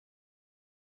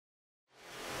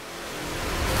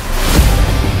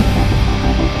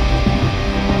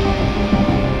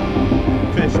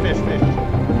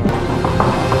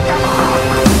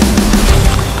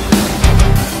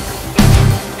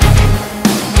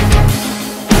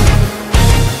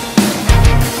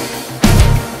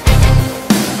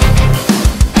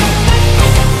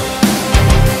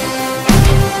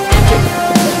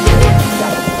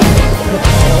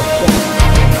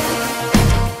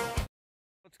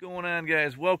going on,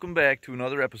 guys? Welcome back to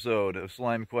another episode of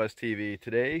Slime Quest TV.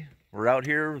 Today we're out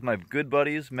here with my good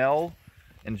buddies Mel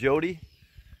and Jody.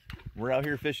 We're out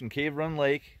here fishing Cave Run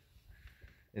Lake.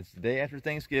 It's the day after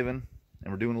Thanksgiving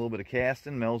and we're doing a little bit of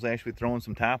casting. Mel's actually throwing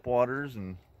some top waters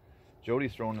and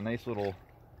Jody's throwing a nice little,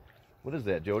 what is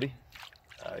that, Jody?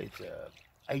 It's a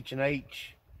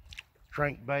H&H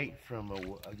crankbait from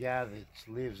a guy that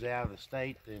lives out of the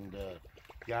state and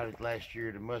got it last year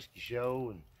at the Musky show,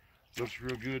 and looks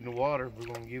real good in the water. We're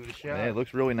going to give it a shot. Yeah, it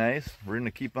looks really nice. We're going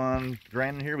to keep on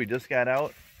grinding here. We just got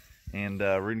out and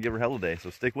we're going to give her hell a day. So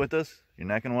stick with us. You're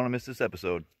not going to want to miss this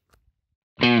episode.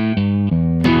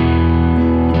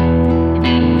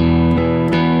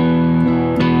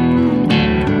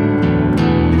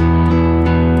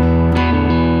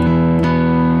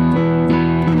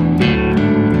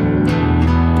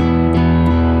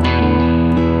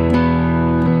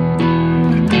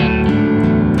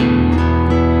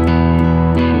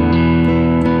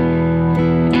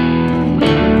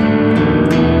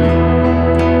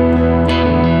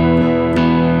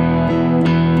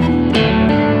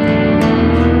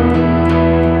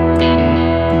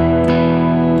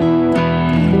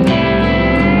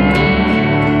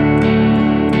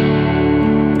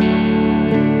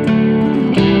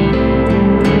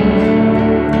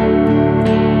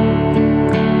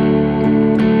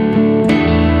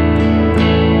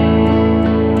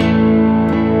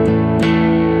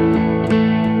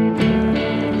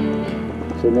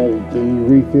 Do you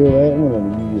refill that one, or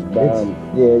you just buy them?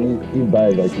 Yeah, you buy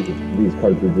like these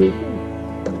cartridges.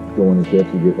 Go in the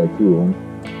ships, you get like 2 of them,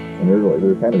 and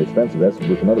they're kind of expensive. That's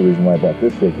another reason why I bought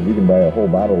this kit, because you can buy a whole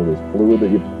bottle of this fluid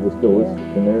that you distill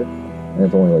in there, and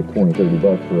it's only like $20-30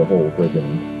 for a whole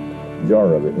freaking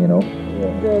jar of it, you know.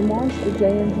 Yeah. The monster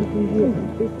jams you can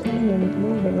get 15 and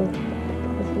more.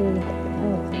 That's where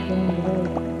Alex is going today.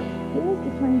 He wants to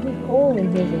change his oil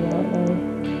in his a lot though.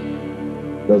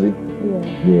 Does he?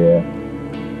 Yeah.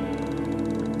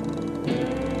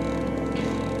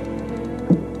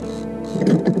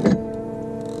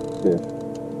 Yeah.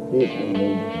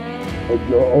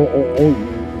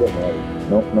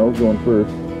 No, going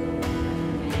first.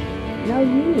 No,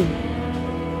 you.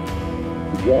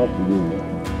 Yeah, you.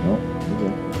 No.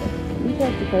 You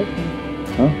take the first one.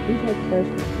 Huh? You take the first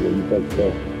one. Yeah, you take the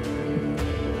first one.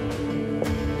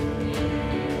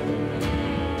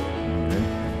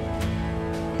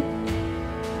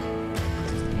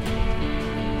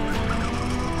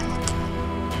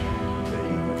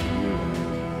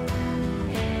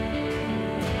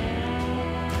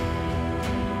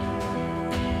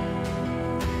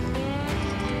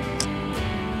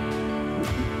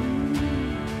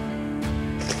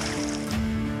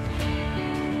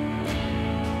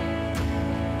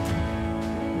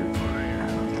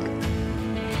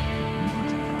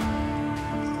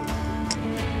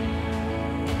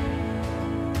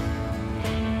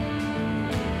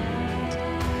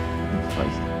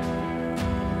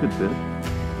 Good fish.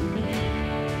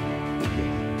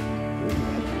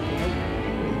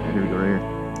 Here we go, right here.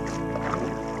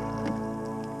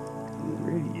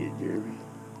 Ready yet, Jeremy?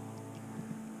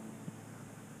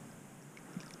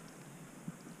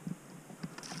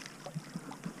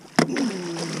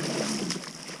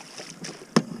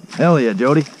 Hell yeah,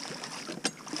 Jody.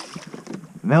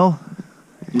 Mel,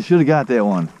 you should have got that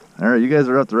one. All right, you guys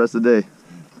are up the rest of the day.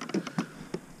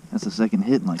 That's the second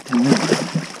hit in like 10 minutes.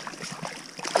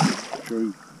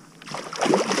 True.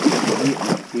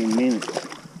 10 minutes.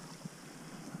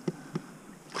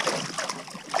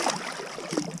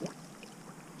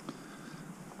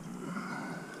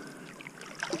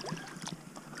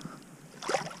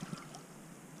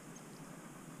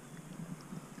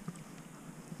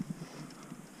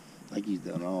 I think he's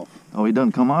done off. Oh, he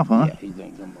doesn't come off, huh? Yeah, he's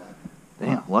done come off.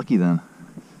 Damn, lucky then.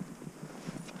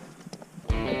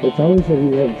 It's always said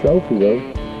you have a trophy though.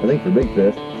 I think for big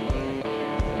fish.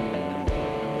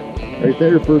 Right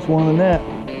there, first one on that.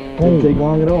 Didn't take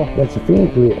long at all. That's a fin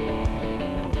clip.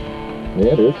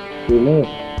 Yeah, it is. Sure enough.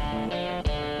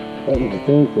 That was a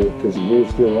fin clip because the board's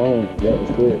still on. That was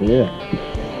clip. Yeah.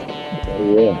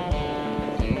 Oh yeah.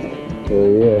 Oh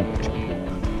yeah.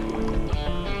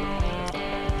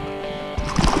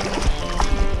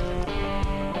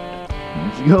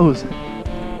 There she goes.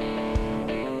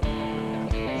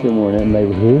 Somewhere in that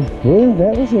neighborhood. Well,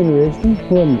 that was interesting,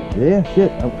 wasn't it? Yeah,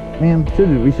 shit. Oh, man,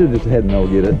 we should have just had Mel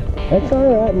get it. That's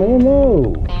all right, man.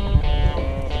 No.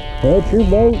 That's your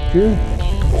boat, your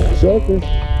sucker.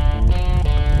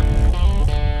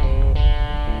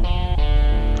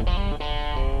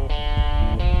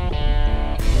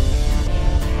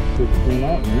 Came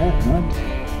out in that, huh?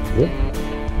 Yep.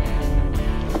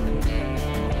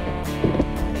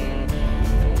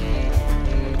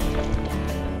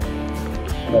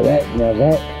 Now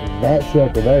that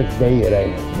sucker there's dead,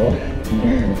 ain't it?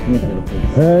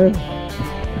 Huh?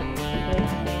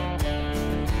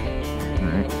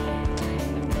 Alright.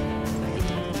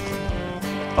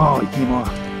 Oh, he came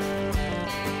off.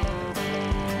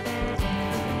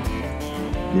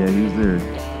 Yeah, he was there.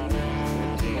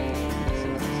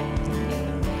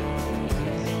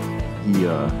 You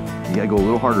gotta go a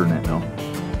little harder than that now.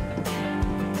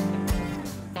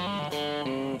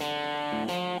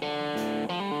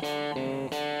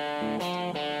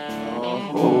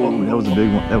 Oh, that was a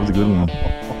big one. That was a good one. I'm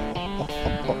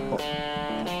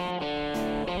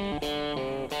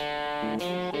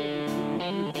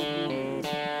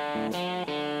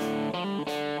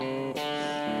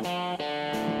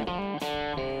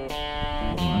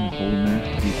just holding there.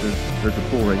 There's a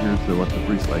pull right here, so let the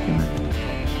free slack in there.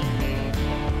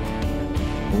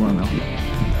 Hold on now.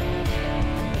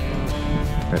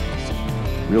 Okay.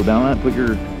 Reel down on it,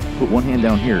 put one hand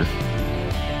down here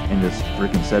and just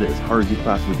freaking set it as hard as you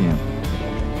possibly can.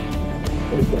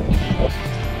 There you go.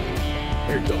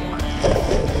 There you go.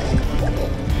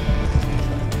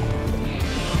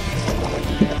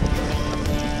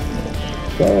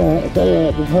 It's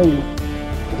alright, just hold it.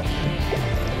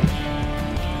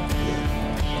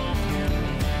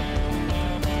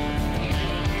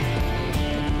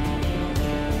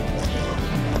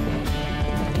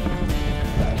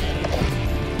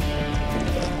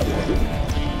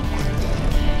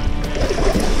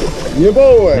 Your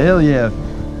boy! Hell yeah.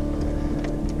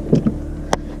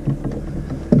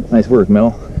 Nice work,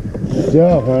 Mel. Good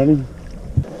job, honey.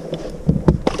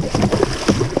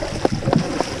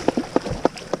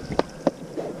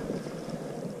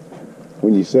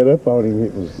 When you set up on him,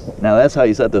 it was... Now that's how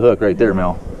you set the hook right there,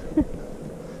 Mel. All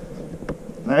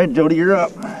right, Jody, you're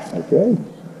up. Okay.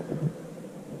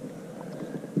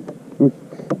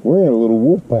 We're in a little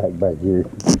wolf pack back here.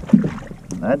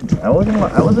 I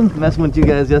wasn't messing with you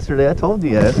guys yesterday. I told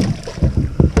you guys.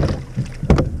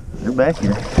 You're back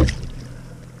here.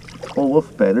 Whole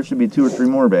wolf pack. There should be 2 or 3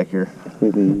 more back here.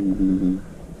 There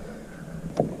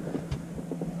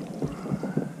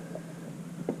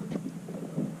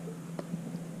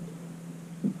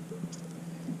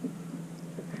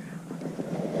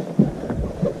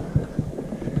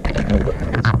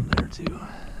too.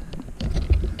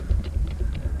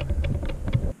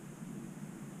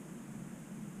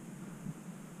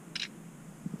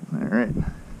 All right.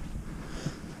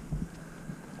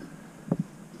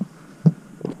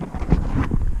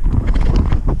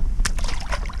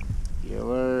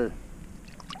 Killer.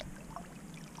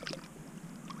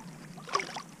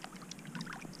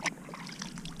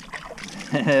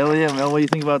 Hell yeah, Mel. What do you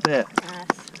think about that? Nice.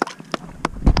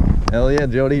 Hell yeah,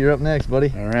 Jody. You're up next,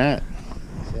 buddy. All right.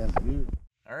 Sounds good.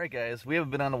 All right, guys. We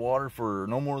haven't been on the water for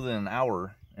no more than an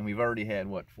hour, and we've already had,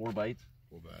 what, 4 bites?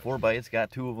 4 bites.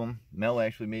 Got 2 of them. Mel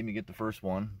actually made me get the first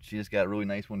one. She just got a really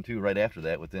nice one, too, right after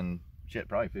that, within, shit,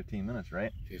 probably 15 minutes,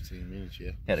 right? 15 minutes,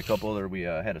 yeah. Had a couple other, we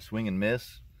had a swing and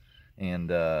miss,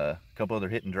 and a couple other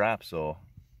hit and drops, so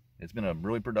it's been a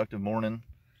really productive morning.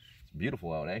 It's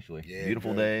beautiful out, actually. Yeah,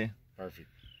 beautiful great. day. Perfect.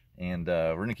 And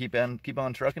we're gonna keep on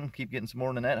trucking, keep getting some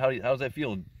more than that. How's that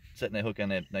feel, setting that hook on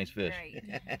that nice fish?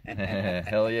 Great.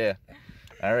 Hell yeah.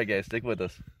 All right, guys, stick with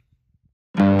us.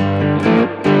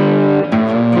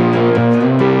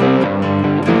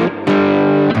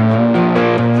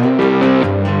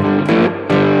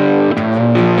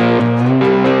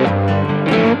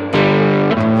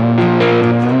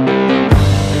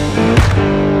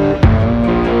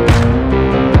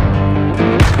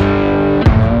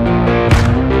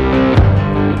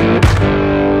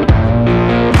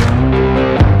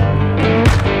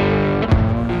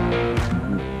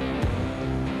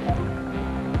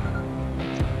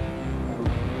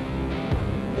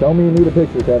 Tell me you need a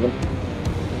picture, Kevin.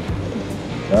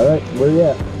 All right, where you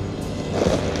at?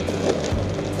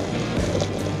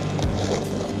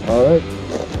 All right,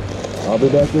 I'll be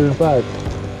back there in 5.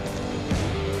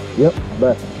 Yep,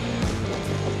 back.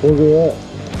 Where's he at?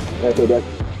 Back there, back.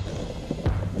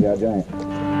 Yeah, giant.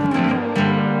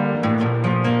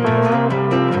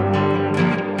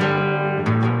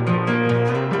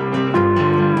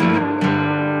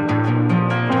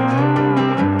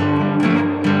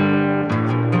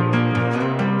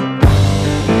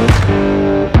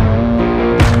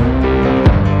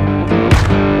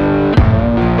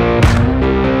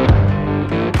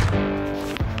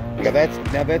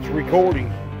 Now that's recording.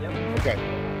 Yep. Okay.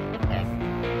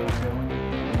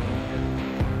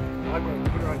 I'm going to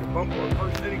put her on the bump board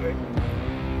first anyway.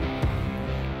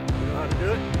 You know how to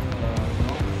do it?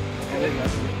 And then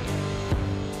that's it.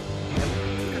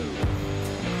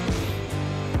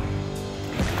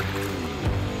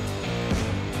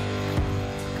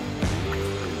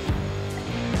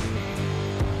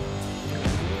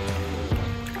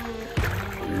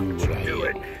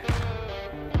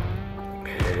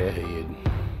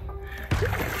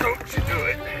 Don't you do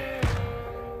it.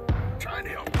 Trying to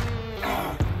help.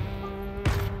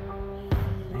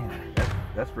 Man,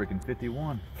 that's freaking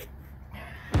 51.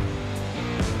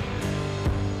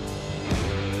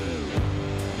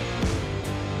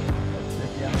 That's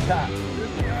 50 on the top.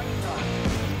 50 on the top.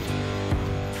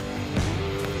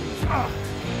 Ah.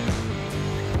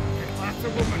 Get lots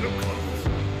of women who close.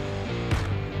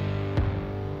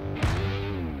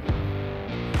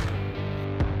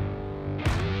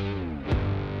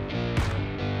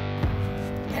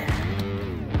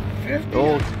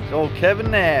 Old Kevin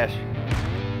Nash,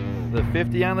 the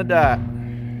 50 on the dot.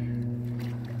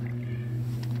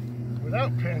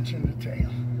 Without pinching the tail.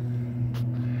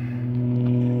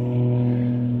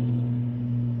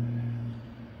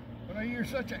 But you're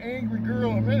such an angry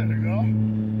girl a minute ago.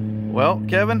 Well,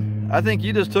 Kevin, I think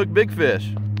you just took big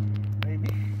fish. Maybe.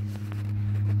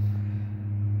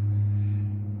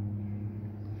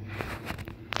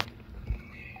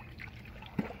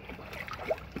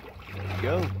 There you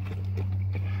go.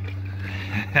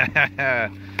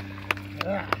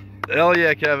 Ah. Hell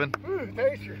yeah, Kevin. Ooh,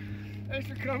 thanks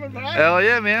for coming by. Hell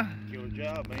yeah, man. Killer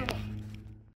job, man.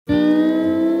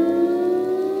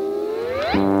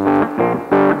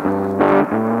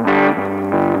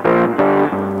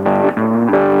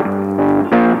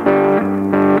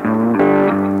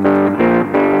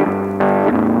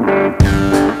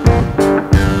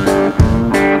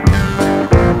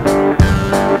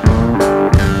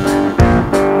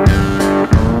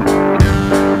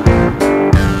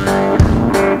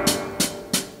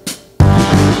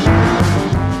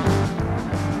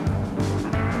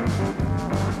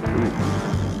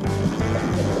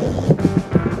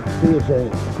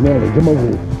 Melly, come over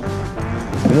here.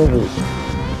 Come over here.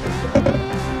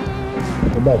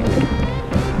 Come back here.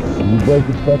 You break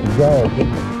his fucking jaw.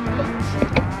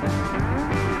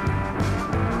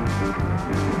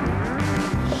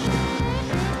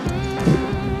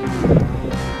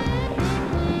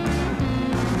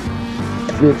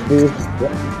 Six fish.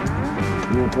 Yep.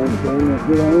 You want to play the game? Let's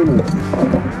get on in there.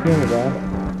 Come on, guy.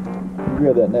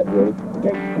 Grab that net, Jody.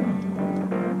 Okay.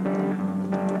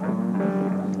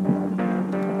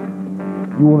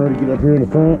 You want her to get up here in the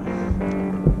front?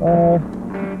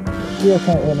 Yeah,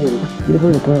 kind of maybe. Get up here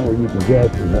in the front where you can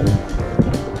catch her, man.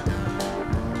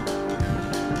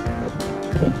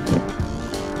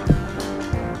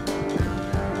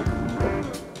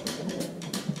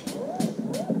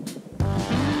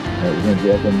 Alright, we're gonna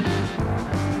jack them.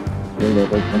 Straight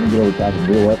up. Let me get over top and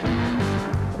blow up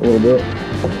a little bit.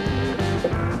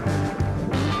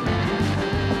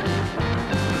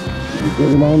 You put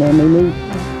him on me, move.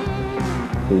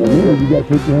 So you gotta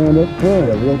put your hand up front.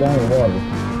 Yeah, reel down the water.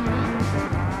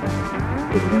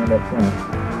 Put your hand up front.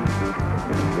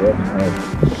 Grab them hard.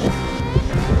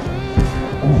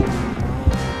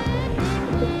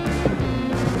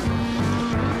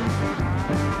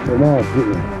 So now it's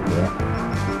getting. Yeah.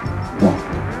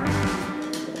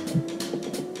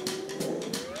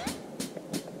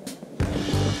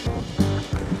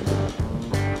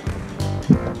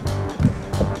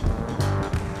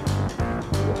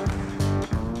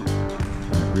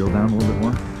 Reel down a little bit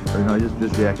more. Or no, just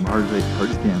jack them hard as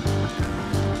you can.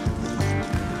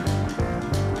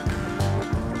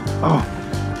 Oh!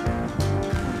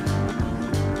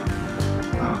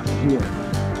 Oh shit.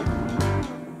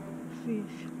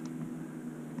 Fish.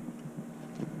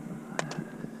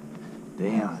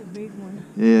 Damn. That's a big one.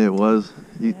 Yeah, it was.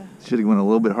 You Yeah. should have went a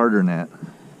little bit harder than that.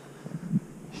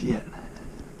 Shit.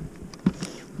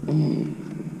 That's a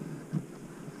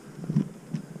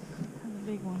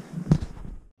big one.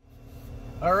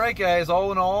 All right, guys.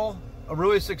 All in all, a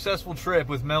really successful trip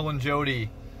with Mel and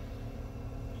Jody.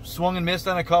 Swung and missed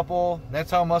on a couple. That's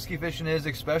how musky fishing is,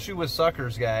 especially with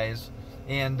suckers, guys.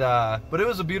 And but it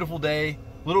was a beautiful day.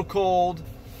 A little cold,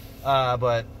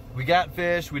 but we got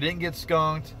fish. We didn't get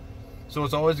skunked. So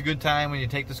it's always a good time when you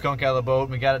take the skunk out of the boat.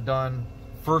 And we got it done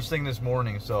first thing this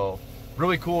morning. So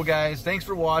really cool, guys. Thanks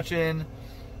for watching.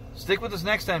 Stick with us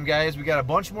next time, guys. We got a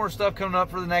bunch more stuff coming up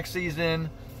for the next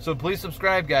season. So please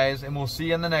subscribe, guys, and we'll see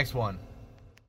you in the next one.